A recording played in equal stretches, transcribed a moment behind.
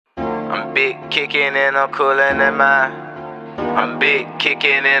I'm big kicking and I'm cooler than mine. I'm big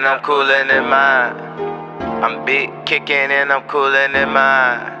kicking and I'm cooler than mine. I'm big kicking and I'm cooler than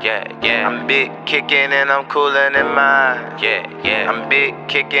mine. Yeah, yeah. I'm big kicking and I'm cooler than mine. Yeah, yeah. I'm big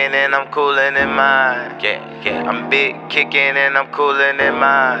kicking and I'm cooler than mine. Yeah, yeah. I'm big kicking and I'm cooler than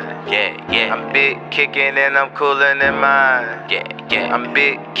mine. Yeah, yeah. I'm big kicking and I'm cooler than mine. Yeah, yeah. I'm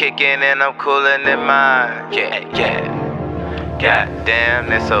big kicking and I'm cooler than mine. Yeah, yeah. Goddamn,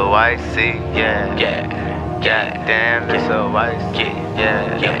 that's a white sea. Yeah, yeah. Goddamn, that's a white sea.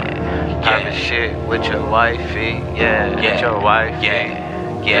 Yeah, yeah. Poppin' shit with your wifey, yeah, with your wife,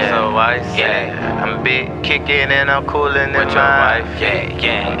 yeah, so white, yeah. I'm big kicking and I'm coolin' with your wife,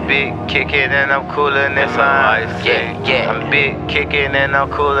 yeah. I'm big kicking and I'm coolin' in my wife, yeah. I'm big kicking and I'm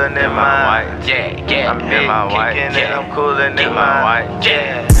coolin' in my wife, yeah. I'm big kicking and I'm coolin' in my wife,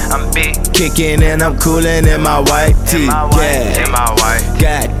 yeah. I'm big kicking and I'm coolin' in my white tee, yeah.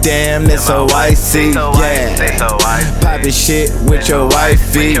 Goddamn, that's a white sea, yeah. Poppin' shit with your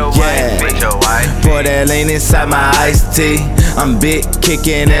wifey, yeah. Pour that lean inside my iced tea. I'm big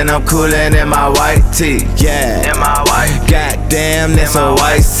kicking and I'm coolin' in my white tee, yeah. Goddamn, that's a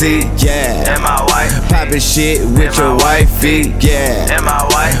white sea, yeah. Poppin' shit with your wifey, yeah.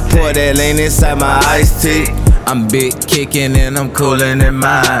 Pour that lean inside my iced tea. I'm big kicking and I'm coolin' in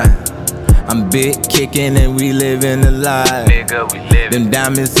mine. I'm big kicking and we living the life. Them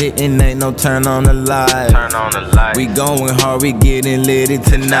diamonds hitting, ain't no turn on the light. We going hard, we getting litty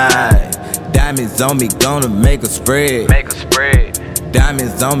tonight. Diamonds on me, gonna make a spread.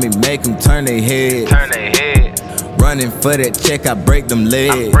 Diamonds on me, make them turn their heads. Running for that check, I break them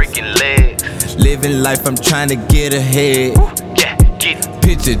legs. Living life, I'm trying to get ahead.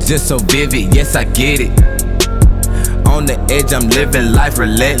 Picture just so vivid, yes I get it. On the edge, I'm living life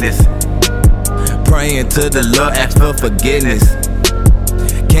relentless. Praying to the Lord, ask for forgiveness.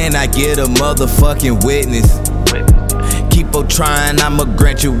 Can I get a motherfucking witness? Keep on trying, I'ma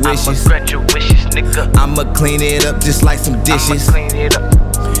grant your wishes. I'ma clean it up just like some dishes.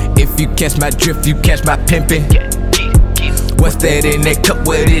 If you catch my drift, you catch my pimpin'. What's that in that cup,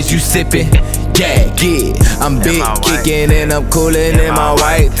 what is you sippin'? Yeah, yeah. I'm big kicking and I'm coolin' in my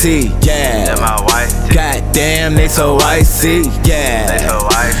white tee, yeah. Goddamn, they so white sea,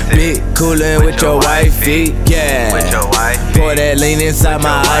 yeah. Big coolin' with your wifey, yeah. Pour that lean inside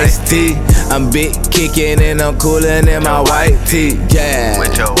my iced tea. I'm big kicking and I'm coolin' in my white tee, yeah.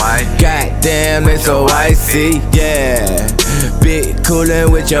 Goddamn, they so white sea, yeah. Big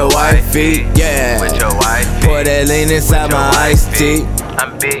coolin' with your wifey, yeah. Pour that lean inside my iced tea.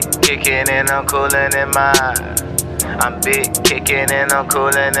 I'm big kicking and I'm coolin' in mine. I'm big kicking and I'm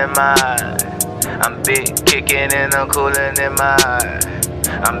coolin' in mine. I'm big kicking and I'm coolin' in mine.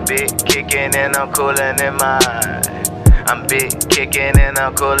 I'm big kicking and I'm coolin' in mine. I'm big kicking and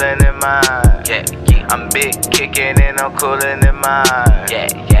I'm coolin' in mine. I'm big kicking and I'm coolin' in mine.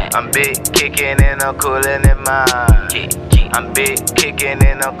 I'm big kicking and I'm coolin' in mine. I'm big kicking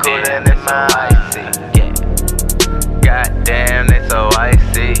and I'm coolin' in mine. Goddamn, they so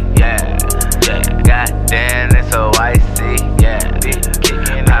icy, yeah.